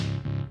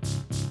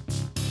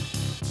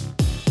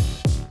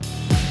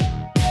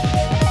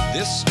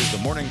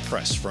Morning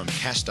Press from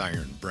Cast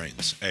Iron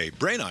Brains, a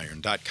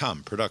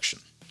BrainIron.com production.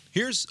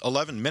 Here's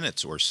 11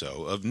 minutes or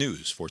so of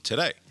news for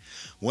today,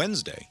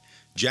 Wednesday,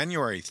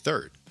 January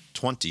 3rd,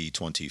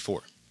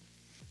 2024.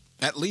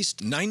 At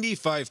least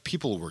 95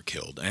 people were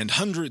killed and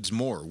hundreds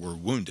more were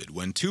wounded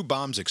when two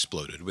bombs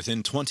exploded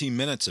within 20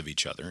 minutes of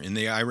each other in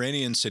the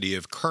Iranian city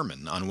of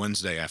Kerman on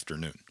Wednesday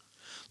afternoon.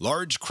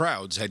 Large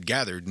crowds had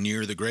gathered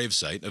near the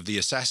gravesite of the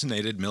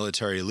assassinated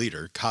military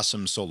leader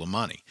Qasem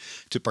Soleimani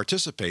to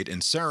participate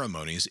in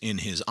ceremonies in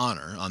his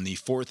honor on the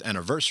 4th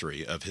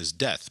anniversary of his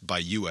death by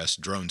U.S.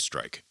 drone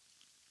strike.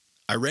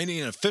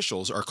 Iranian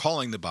officials are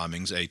calling the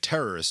bombings a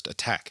terrorist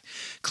attack,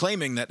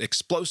 claiming that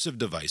explosive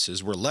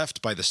devices were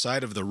left by the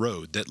side of the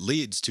road that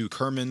leads to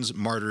Kerman's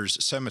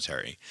Martyrs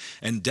Cemetery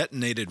and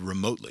detonated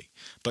remotely,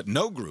 but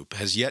no group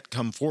has yet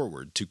come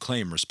forward to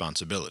claim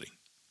responsibility.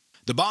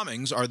 The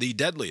bombings are the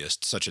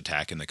deadliest such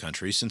attack in the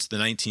country since the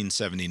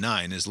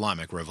 1979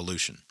 Islamic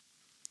Revolution.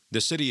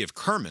 The city of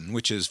Kerman,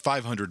 which is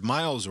 500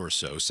 miles or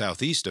so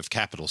southeast of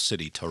capital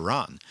city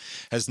Tehran,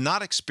 has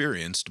not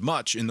experienced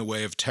much in the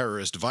way of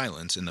terrorist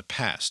violence in the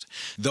past,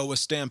 though a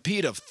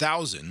stampede of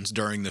thousands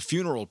during the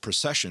funeral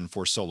procession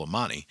for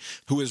Soleimani,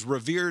 who is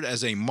revered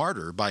as a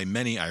martyr by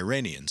many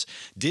Iranians,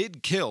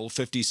 did kill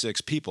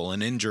 56 people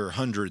and injure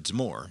hundreds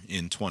more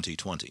in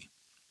 2020.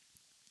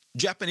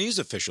 Japanese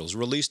officials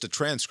released a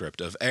transcript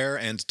of air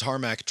and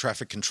tarmac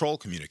traffic control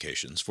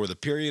communications for the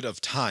period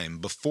of time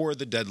before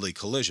the deadly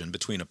collision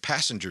between a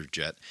passenger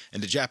jet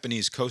and a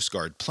Japanese Coast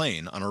Guard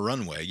plane on a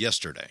runway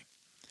yesterday.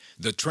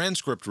 The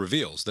transcript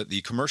reveals that the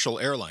commercial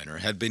airliner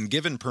had been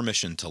given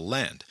permission to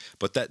land,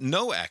 but that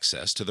no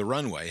access to the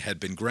runway had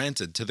been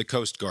granted to the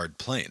Coast Guard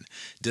plane,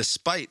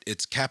 despite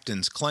its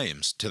captain's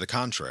claims to the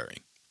contrary.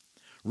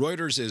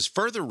 Reuters is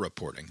further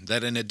reporting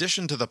that in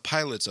addition to the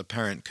pilot's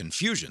apparent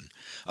confusion,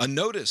 a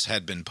notice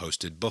had been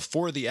posted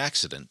before the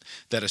accident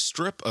that a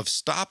strip of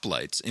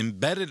stoplights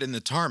embedded in the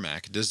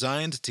tarmac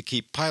designed to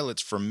keep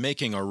pilots from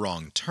making a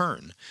wrong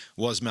turn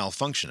was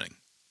malfunctioning.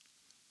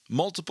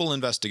 Multiple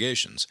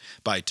investigations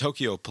by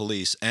Tokyo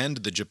Police and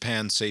the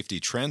Japan Safety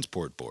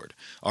Transport Board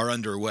are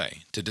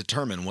underway to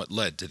determine what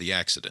led to the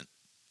accident.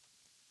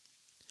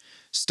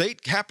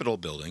 State Capitol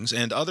buildings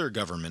and other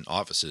government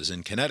offices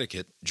in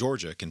Connecticut,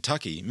 Georgia,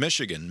 Kentucky,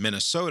 Michigan,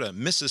 Minnesota,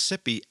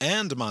 Mississippi,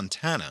 and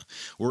Montana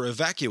were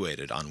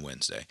evacuated on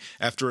Wednesday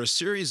after a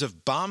series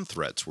of bomb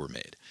threats were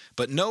made,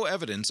 but no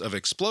evidence of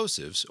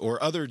explosives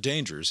or other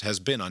dangers has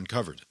been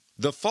uncovered.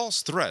 The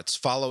false threats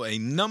follow a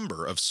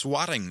number of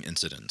swatting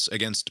incidents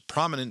against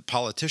prominent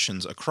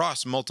politicians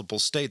across multiple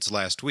states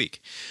last week,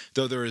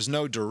 though there is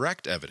no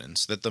direct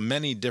evidence that the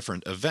many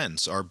different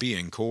events are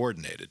being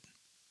coordinated.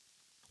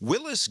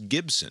 Willis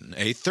Gibson,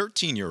 a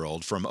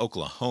 13-year-old from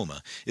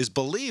Oklahoma, is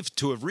believed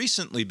to have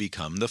recently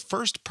become the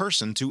first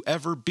person to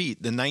ever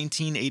beat the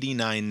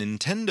 1989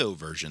 Nintendo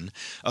version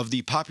of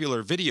the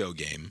popular video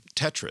game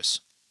Tetris.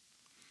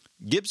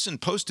 Gibson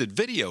posted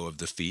video of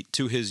the feat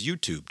to his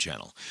YouTube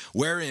channel,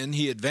 wherein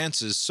he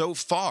advances so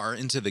far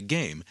into the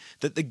game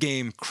that the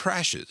game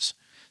crashes,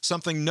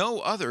 something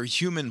no other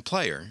human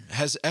player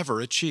has ever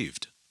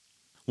achieved.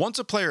 Once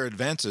a player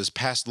advances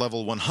past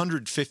level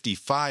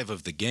 155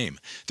 of the game,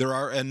 there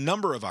are a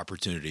number of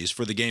opportunities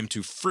for the game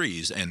to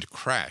freeze and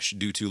crash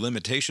due to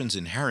limitations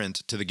inherent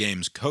to the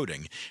game's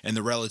coding and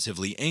the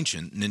relatively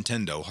ancient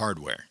Nintendo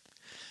hardware.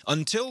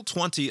 Until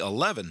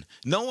 2011,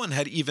 no one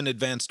had even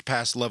advanced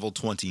past level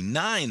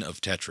 29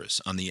 of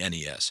Tetris on the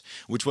NES,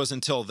 which was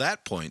until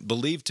that point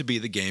believed to be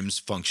the game's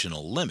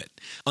functional limit,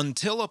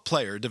 until a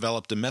player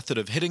developed a method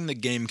of hitting the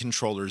game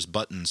controller's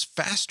buttons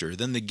faster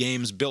than the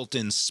game's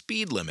built-in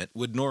speed limit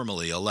would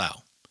normally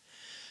allow.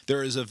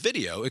 There is a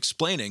video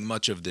explaining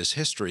much of this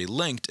history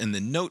linked in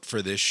the note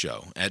for this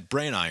show at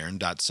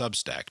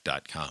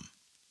brainiron.substack.com.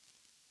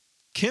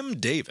 Kim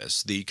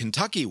Davis, the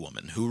Kentucky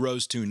woman who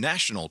rose to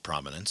national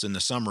prominence in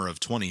the summer of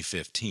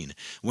 2015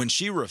 when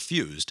she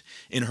refused,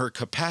 in her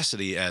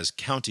capacity as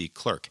county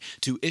clerk,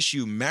 to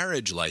issue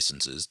marriage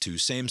licenses to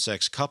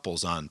same-sex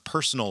couples on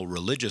personal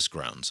religious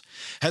grounds,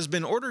 has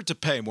been ordered to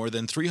pay more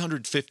than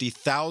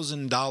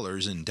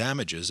 $350,000 in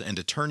damages and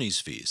attorney's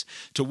fees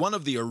to one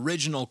of the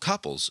original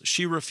couples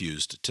she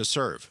refused to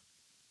serve.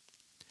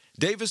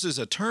 Davis's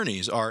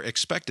attorneys are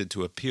expected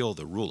to appeal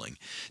the ruling.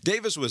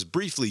 Davis was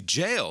briefly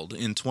jailed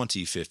in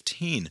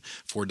 2015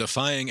 for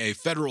defying a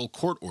federal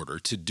court order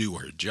to do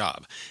her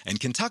job, and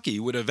Kentucky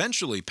would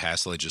eventually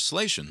pass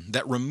legislation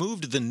that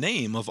removed the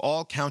name of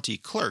all county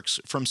clerks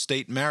from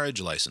state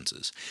marriage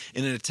licenses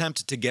in an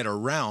attempt to get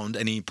around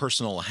any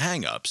personal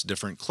hang-ups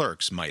different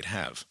clerks might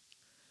have.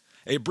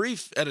 A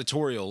brief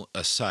editorial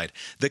aside,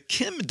 the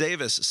Kim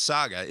Davis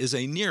saga is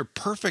a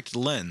near-perfect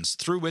lens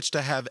through which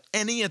to have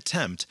any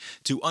attempt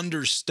to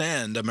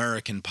understand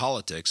American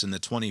politics in the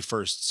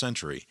 21st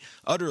century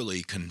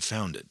utterly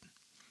confounded.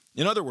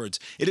 In other words,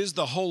 it is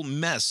the whole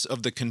mess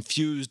of the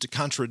confused,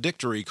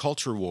 contradictory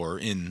culture war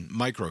in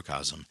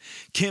microcosm.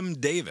 Kim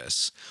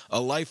Davis,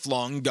 a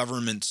lifelong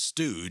government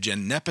stooge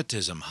and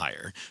nepotism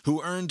hire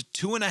who earned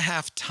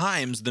 2.5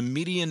 times the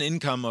median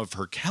income of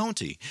her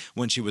county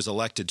when she was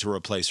elected to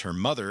replace her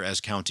mother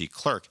as county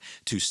clerk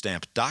to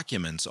stamp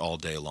documents all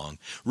day long,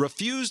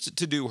 refused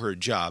to do her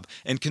job,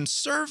 and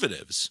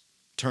conservatives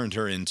turned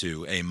her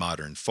into a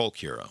modern folk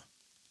hero.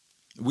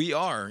 We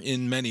are,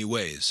 in many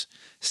ways,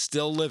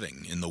 still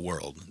living in the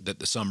world that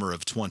the summer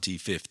of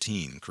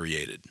 2015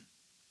 created.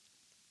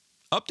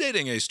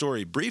 Updating a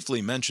story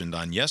briefly mentioned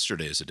on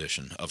yesterday's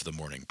edition of the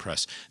Morning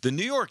Press, the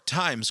New York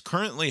Times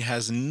currently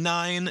has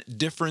 9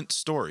 different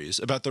stories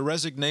about the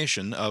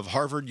resignation of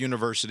Harvard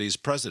University's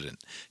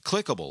president,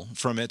 clickable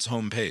from its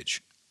homepage.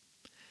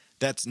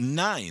 That's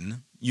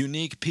 9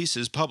 unique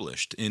pieces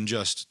published in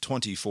just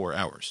 24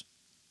 hours.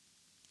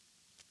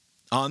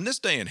 On this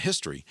day in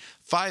history,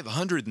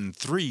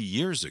 503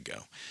 years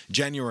ago,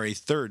 January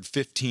 3,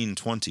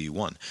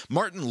 1521,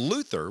 Martin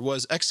Luther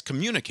was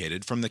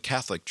excommunicated from the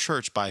Catholic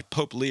Church by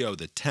Pope Leo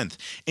X,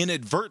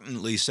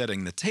 inadvertently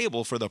setting the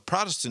table for the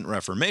Protestant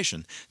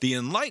Reformation, the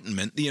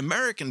Enlightenment, the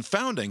American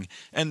founding,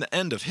 and the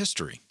end of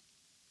history.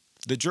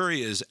 The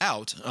jury is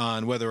out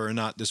on whether or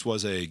not this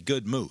was a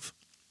good move.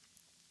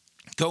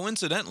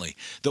 Coincidentally,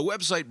 the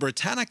website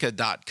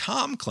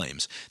Britannica.com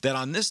claims that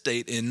on this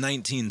date in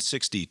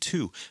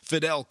 1962,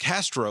 Fidel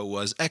Castro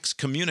was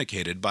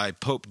excommunicated by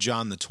Pope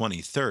John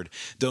XXIII,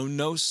 though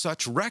no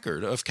such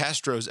record of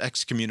Castro's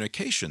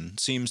excommunication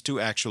seems to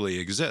actually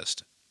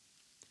exist.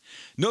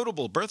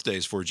 Notable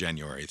birthdays for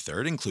January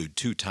 3rd include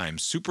 2-time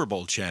Super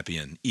Bowl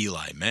champion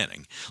Eli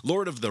Manning,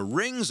 Lord of the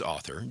Rings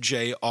author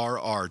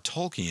J.R.R.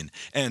 Tolkien,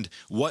 and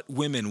What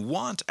Women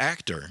Want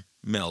actor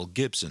Mel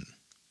Gibson.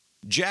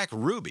 Jack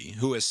Ruby,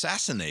 who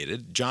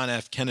assassinated John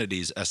F.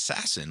 Kennedy's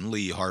assassin,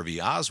 Lee Harvey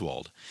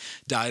Oswald,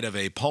 died of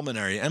a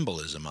pulmonary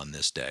embolism on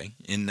this day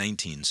in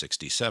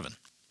 1967.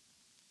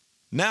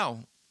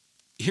 Now,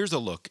 here's a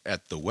look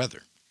at the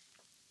weather.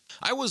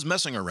 I was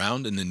messing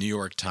around in the New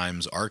York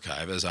Times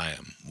archive, as I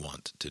am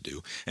wont to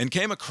do, and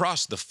came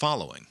across the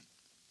following.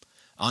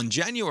 On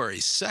January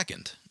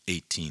 2nd,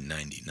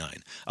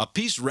 1899, a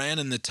piece ran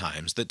in the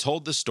Times that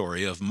told the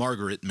story of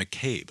Margaret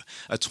McCabe,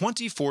 a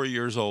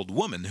 24-year-old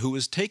woman who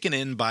was taken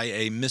in by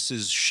a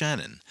Mrs.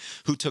 Shannon,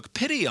 who took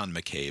pity on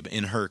McCabe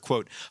in her,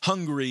 quote,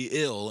 hungry,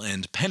 ill,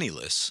 and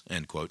penniless,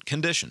 end quote,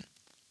 condition.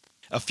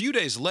 A few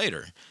days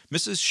later,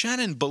 Mrs.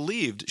 Shannon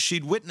believed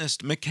she'd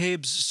witnessed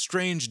McCabe's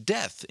strange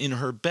death in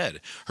her bed,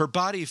 her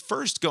body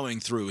first going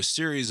through a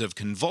series of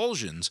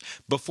convulsions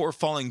before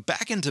falling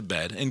back into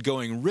bed and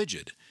going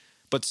rigid,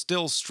 but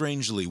still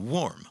strangely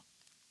warm.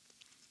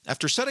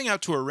 After setting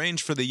out to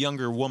arrange for the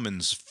younger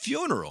woman's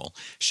funeral,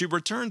 she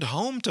returned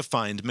home to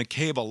find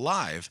McCabe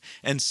alive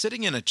and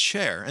sitting in a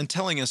chair and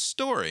telling a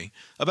story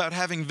about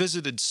having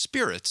visited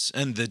spirits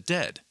and the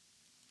dead.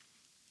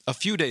 A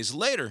few days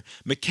later,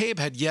 McCabe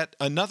had yet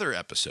another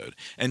episode,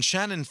 and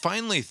Shannon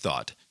finally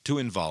thought to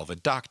involve a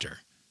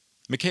doctor.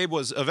 McCabe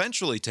was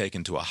eventually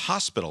taken to a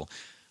hospital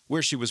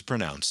where she was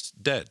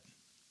pronounced dead.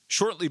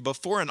 Shortly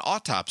before an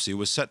autopsy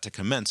was set to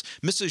commence,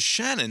 Mrs.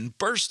 Shannon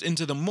burst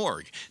into the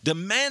morgue,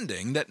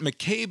 demanding that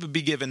McCabe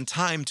be given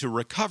time to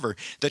recover,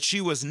 that she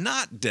was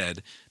not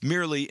dead,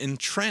 merely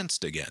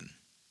entranced again.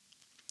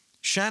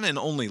 Shannon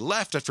only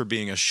left after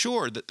being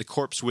assured that the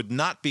corpse would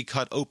not be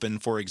cut open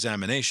for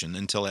examination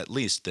until at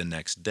least the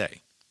next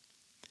day.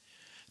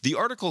 The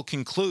article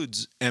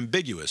concludes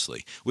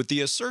ambiguously with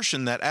the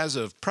assertion that as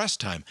of press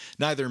time,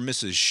 neither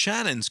Mrs.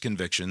 Shannon's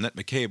conviction that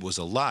McCabe was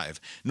alive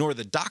nor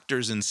the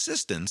doctor's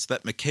insistence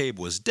that McCabe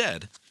was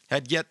dead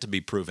had yet to be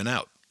proven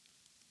out.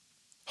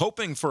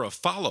 Hoping for a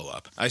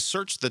follow-up, I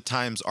searched the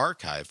Times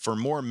archive for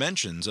more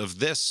mentions of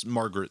this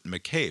Margaret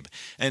McCabe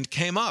and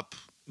came up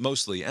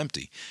mostly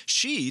empty.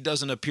 She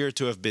doesn't appear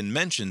to have been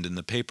mentioned in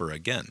the paper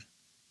again.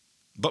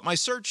 But my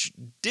search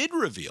did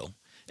reveal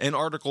an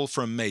article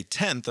from May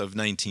 10th of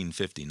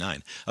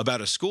 1959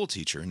 about a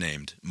schoolteacher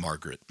named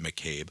Margaret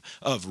McCabe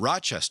of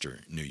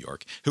Rochester, New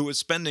York, who was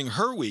spending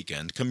her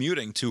weekend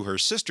commuting to her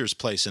sister's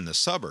place in the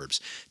suburbs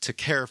to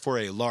care for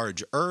a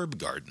large herb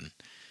garden,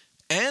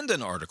 and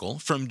an article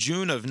from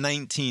June of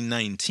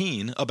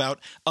 1919 about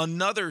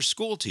another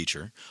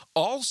schoolteacher,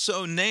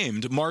 also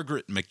named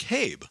Margaret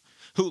McCabe,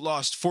 who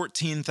lost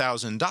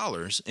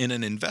 $14,000 in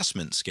an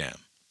investment scam.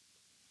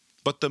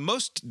 But the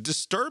most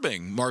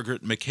disturbing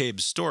Margaret McCabe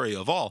story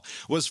of all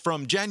was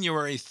from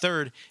January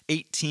 3,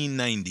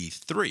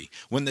 1893,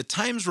 when the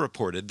Times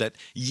reported that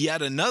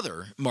yet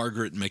another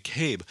Margaret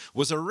McCabe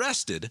was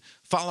arrested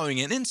following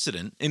an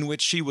incident in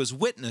which she was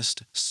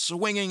witnessed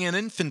swinging an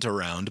infant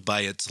around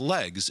by its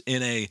legs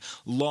in a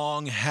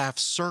long half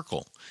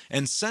circle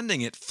and sending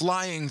it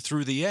flying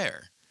through the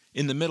air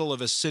in the middle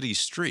of a city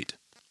street.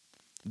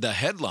 The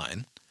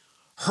headline,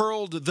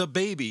 "Hurled the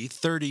Baby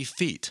 30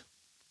 Feet."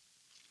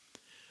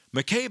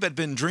 McCabe had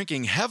been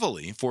drinking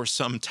heavily for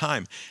some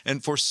time,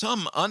 and for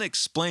some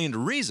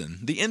unexplained reason,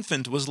 the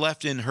infant was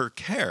left in her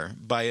care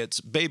by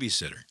its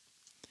babysitter.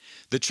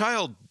 The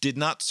child did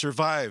not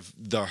survive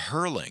the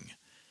hurling,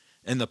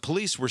 and the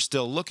police were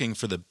still looking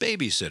for the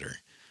babysitter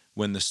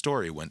when the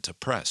story went to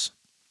press.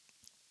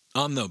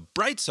 On the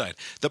bright side,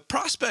 the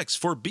prospects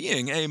for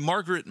being a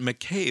Margaret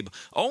McCabe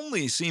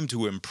only seem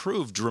to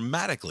improve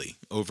dramatically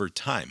over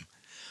time.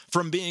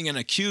 From being an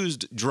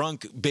accused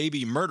drunk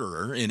baby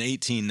murderer in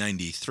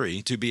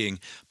 1893 to being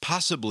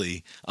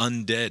possibly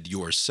undead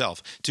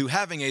yourself, to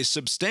having a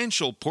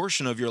substantial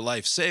portion of your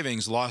life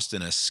savings lost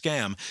in a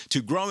scam,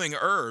 to growing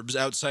herbs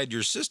outside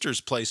your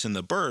sister's place in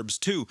the burbs,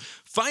 to,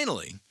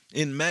 finally,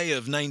 in May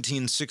of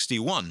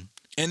 1961,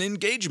 an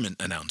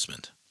engagement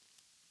announcement.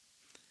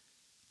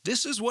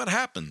 This is what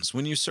happens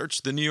when you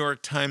search the New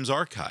York Times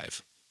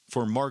archive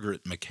for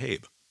Margaret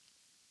McCabe.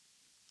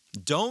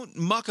 Don't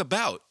muck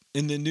about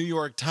in the New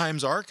York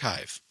Times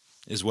archive,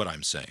 is what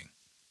I'm saying.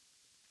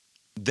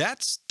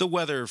 That's the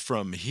weather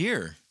from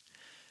here.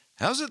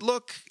 How's it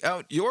look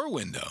out your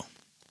window?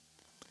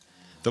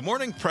 The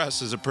Morning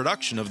Press is a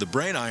production of the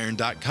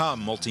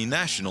BrainIron.com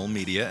multinational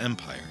media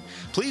empire.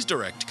 Please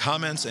direct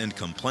comments and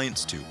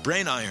complaints to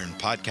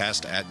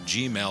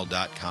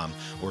brainironpodcast@gmail.com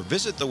or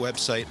visit the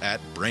website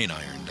at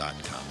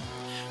brainiron.com.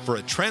 For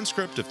a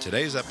transcript of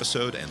today's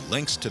episode and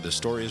links to the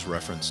stories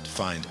referenced,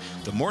 find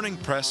The Morning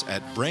Press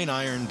at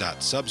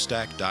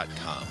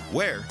brainiron.substack.com,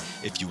 where,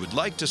 if you would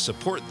like to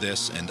support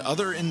this and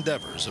other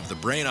endeavors of the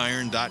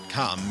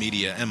BrainIron.com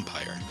media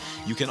empire,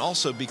 you can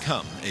also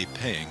become a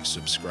paying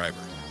subscriber.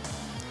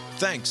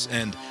 Thanks,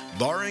 and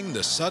barring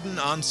the sudden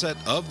onset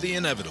of the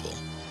inevitable,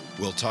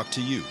 we'll talk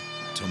to you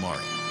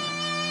tomorrow.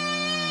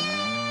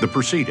 The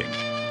proceeding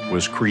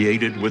was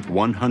created with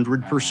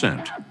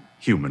 100%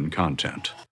 human content.